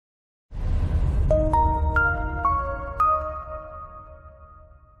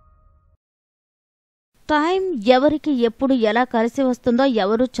Time ఎవరికి ఎప్పుడు ఎలా కలిసి వస్తుందో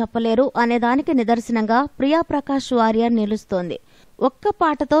ఎవరూ చెప్పలేరు అనేదానికి నిదర్శనంగా ప్రియా ప్రకాష్ వారియర్ నిలుస్తోంది. ఒక్క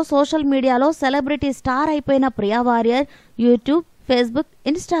పాటతో సోషల్ మీడియాలో సెలబ్రిటీ స్టార్ అయిపోయిన Priya warrior YouTube, Facebook,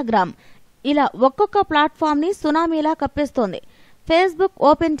 Instagram ఇలా ఒక్కొక్క ప్లాట్ఫామ్ ని సునామీలా కప్పేస్తోంది. ఫేస్బుక్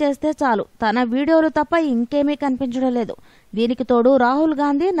ఓపెన్ చేస్తే చాలు తన వీడియోలు తప్ప ఇంకేమీ కనిపించడం లేదు. దీనికి తోడు రాహుల్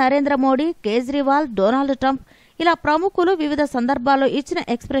గాంధీ, నరేంద్ర మోడీ, కేజ్రీవాల్, డొనాల్డ్ ట్రంప్ ఇలా ప్రముఖులు వివిధ సందర్భాల్లో ఇచ్చిన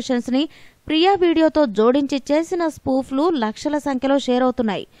ఎక్స్ప్రెషన్స్ ని ప్రియా వీడియోతో జోడించి చేసిన స్పూఫ్లు లక్షల సంఖ్యలో షేర్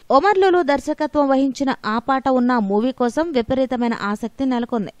అవుతున్నాయి. ఒమర్ లులు దర్శకత్వం వహించిన ఆ పాట ఉన్న మూవీ కోసం విపరీతమైన ఆసక్తి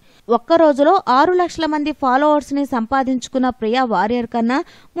నెలకొంది. ఒక్క రోజులో 6 లక్షల మంది ఫాలోవర్స్ ని సంపాదించుకున్న ప్రియా వారియర్ కన్నా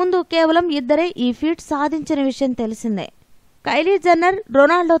ముందు కేవలం ఇద్దరే ఈ ఫీట్ సాధించిన విషయం తెలిసిందే. కైలీ జెన్నర్,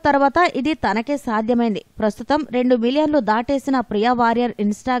 రొనాల్డో తర్వాత ఇది తనకే సాధ్యమైంది. ప్రస్తుతం 2 మిలియన్లు దాటేసిన ప్రియా వారియర్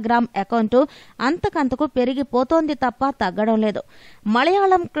ఇన్స్టాగ్రామ్ అకౌంట్ అంతకంతకు పెరిగిపోతోంది తప్ప తగ్గడం లేదు.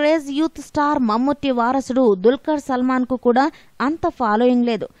 Malayalam craze youth star Mammootty వారసుడు దుల్కర్ సల్మాన్ కు కూడా అంత ఫాలోయింగ్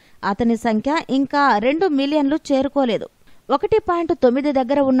లేదు. అతని సంఖ్య ఇంకా 2 మిలియన్లు చేరుకోలేదు. 1.9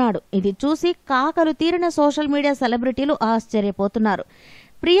 దగ్గర ఉన్నాడు. ఇది చూసి కాకలు తీరిన సోషల్ మీడియా సెలబ్రిటీలు ఆశ్చర్యపోతున్నారు.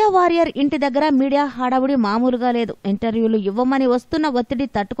 ప్రియా వారియర్ ఇంటి దగ్గర మీడియా హడావుడి మామూలుగా లేదు. ఇంటర్వ్యూలు ఇవ్వమని వస్తున్న ఒత్తిడి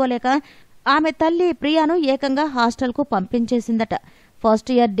తట్టుకోలేక ఆమె తల్లి ప్రియాను ఏకంగా హాస్టల్కు పంపించేసిందట.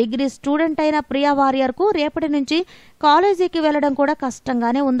 ఫస్ట్ ఇయర్ డిగ్రీ స్టూడెంట్ అయిన ప్రియా వారియర్ కు రేపటి నుంచి కాలేజీకి వెళ్లడం కూడా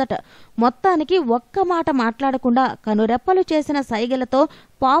కష్టంగానే ఉందట. మొత్తానికి ఒక్క మాట మాట్లాడకుండా కనురెప్పలు చేసిన సైగలతో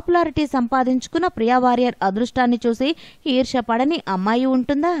పాపులారిటీ సంపాదించుకున్న ప్రియా వారియర్ అదృష్టాన్ని చూసి ఈర్ష్యపడని అమ్మాయి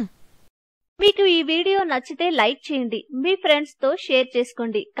ఉంటుందా? మీకు ఈ వీడియో నచ్చితే లైక్ చేయండి, మీ ఫ్రెండ్స్ తో షేర్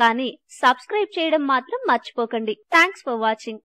చేసుకోండి, కానీ సబ్స్క్రైబ్ చేయడం మాత్రం మర్చిపోకండి. Thanks for watching.